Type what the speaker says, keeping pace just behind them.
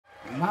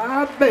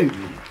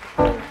baby.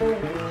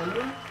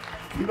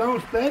 She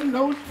don't spend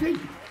no tea.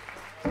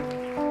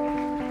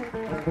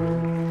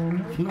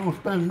 She don't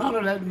spend none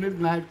of that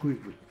midnight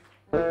creeping.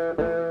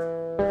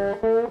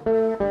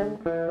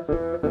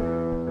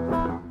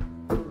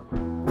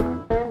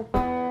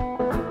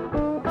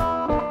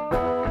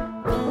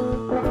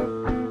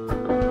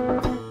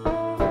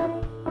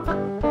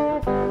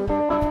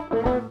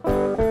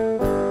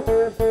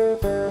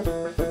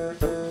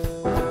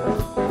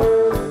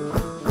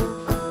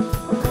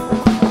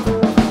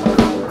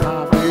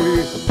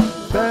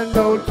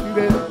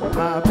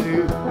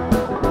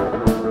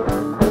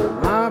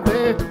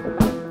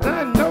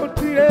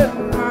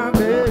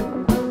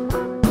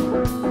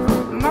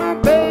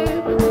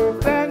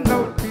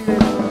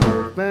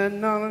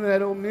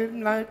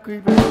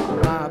 Creeping,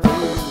 my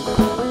baby,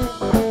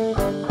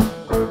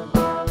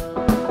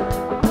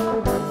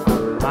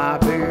 my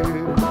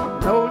baby,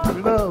 knows you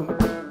love me,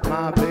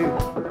 my baby,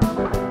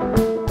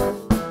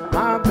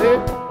 my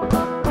baby,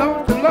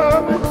 knows you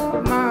love me,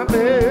 my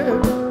baby.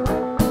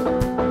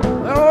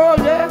 Oh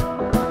yeah,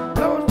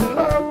 knows you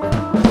love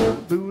me,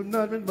 do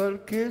nothing but a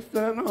kiss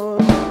and a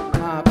hug,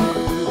 my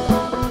baby,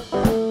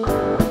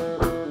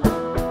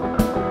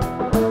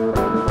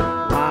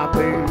 my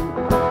baby,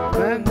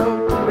 and know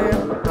you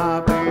live, my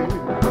baby.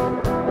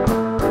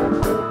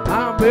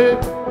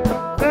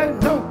 That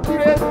no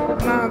kid,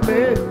 my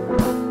baby,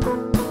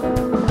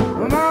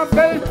 my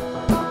baby,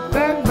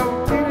 that no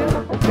kid,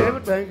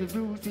 everything you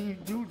do, she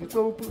do,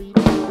 so please,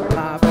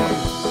 my baby,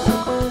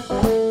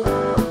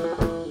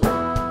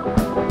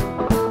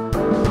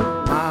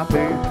 my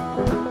baby,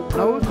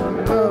 knows you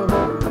love me,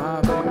 my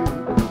baby,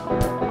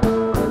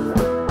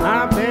 my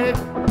baby,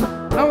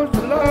 knows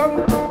you love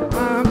me,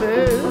 my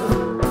baby,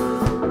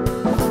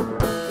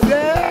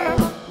 yeah,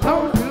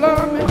 knows you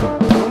love me,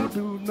 don't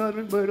do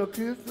nothing but a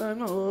kiss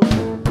and a hug.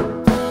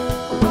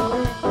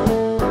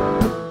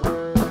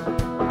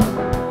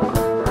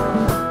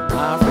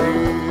 My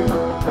baby,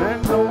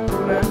 and no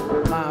fooling,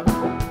 my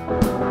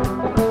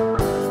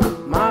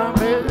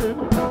baby,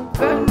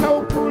 and no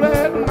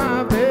fooling,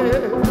 my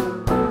baby.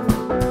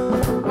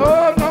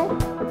 Oh no,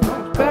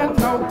 and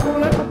no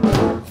fooling,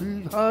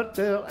 sweetheart,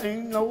 there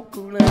ain't no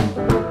cooling.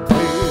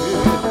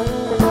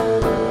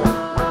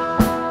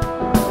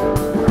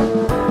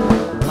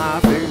 My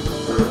baby,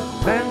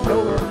 and no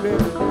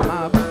fooling,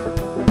 my baby.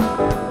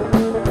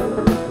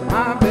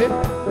 My baby,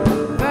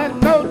 that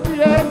no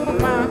tears,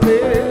 my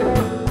baby.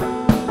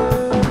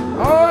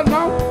 Oh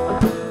no,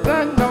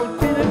 that no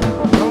tears,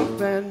 don't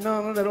stand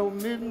none of that old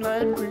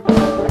midnight creeping,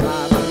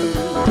 my baby.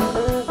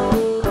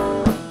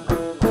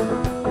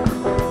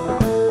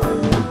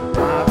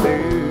 My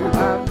baby, I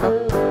know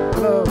you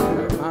love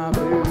me, my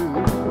baby.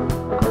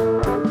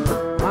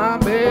 My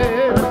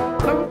baby,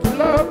 don't you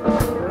love me,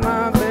 my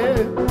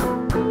baby.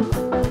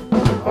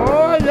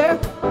 Oh yeah,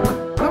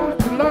 don't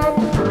you love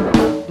me,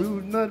 do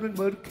nothing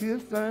but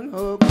kiss and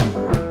hug.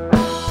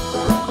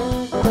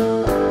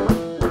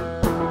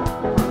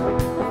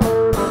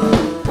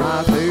 My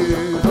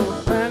baby, don't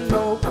stand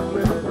no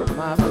fooling,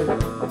 my baby.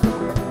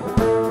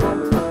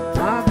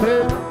 My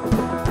baby,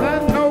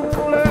 stand no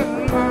fooling,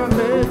 my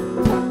baby.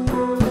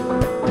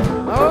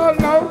 Oh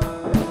no,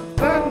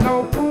 stand no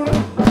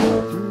fooling,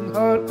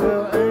 sweetheart,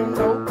 there ain't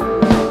no fooling.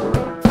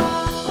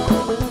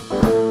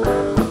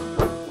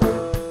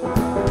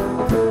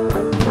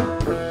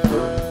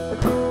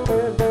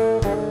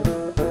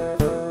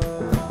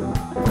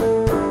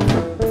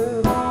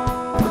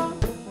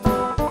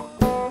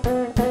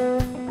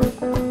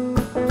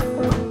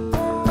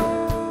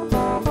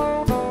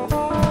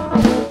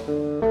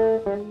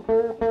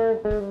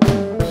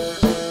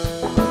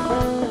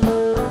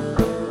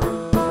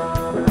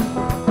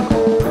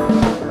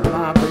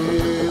 My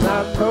baby, I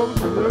know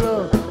you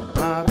love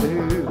my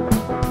baby.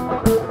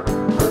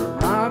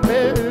 My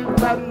baby,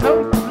 I know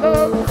you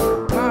love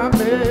my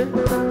baby.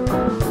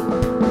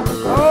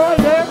 Oh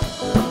yeah,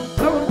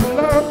 know you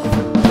love,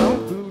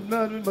 don't do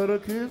nothing but a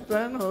kiss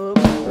and hug.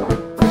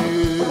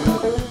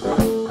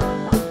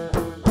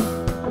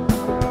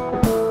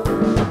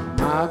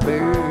 My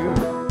baby,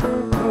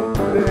 don't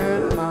do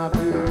that, my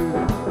baby.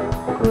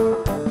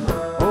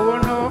 Oh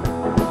no,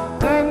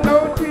 that no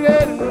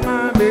tears,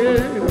 my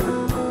baby.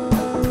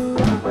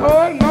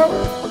 Oh no,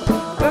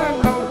 that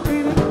no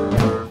feeling,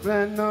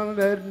 that none of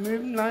that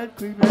midnight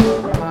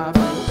creeping, my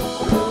baby.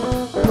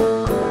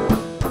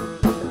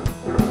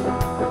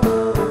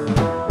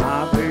 My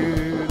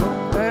baby,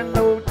 that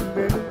no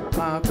tears,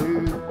 my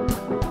baby.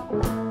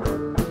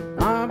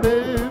 My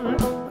baby,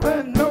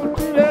 that no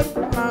tears,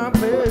 my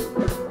baby.